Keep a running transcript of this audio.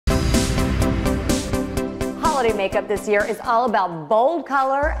holiday makeup this year is all about bold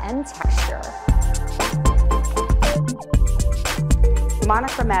color and texture.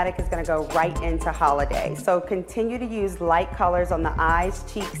 Monochromatic is going to go right into holiday. So continue to use light colors on the eyes,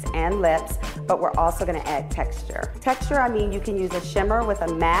 cheeks, and lips, but we're also going to add texture. Texture, I mean, you can use a shimmer with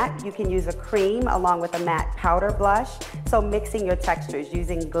a matte. You can use a cream along with a matte powder blush. So mixing your textures,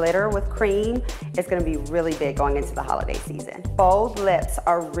 using glitter with cream is going to be really big going into the holiday season. Bold lips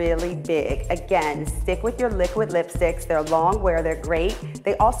are really big. Again, stick with your liquid lipsticks. They're long wear, they're great.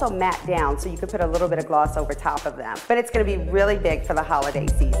 They also matte down, so you can put a little bit of gloss over top of them. But it's going to be really big for the holiday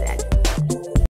season.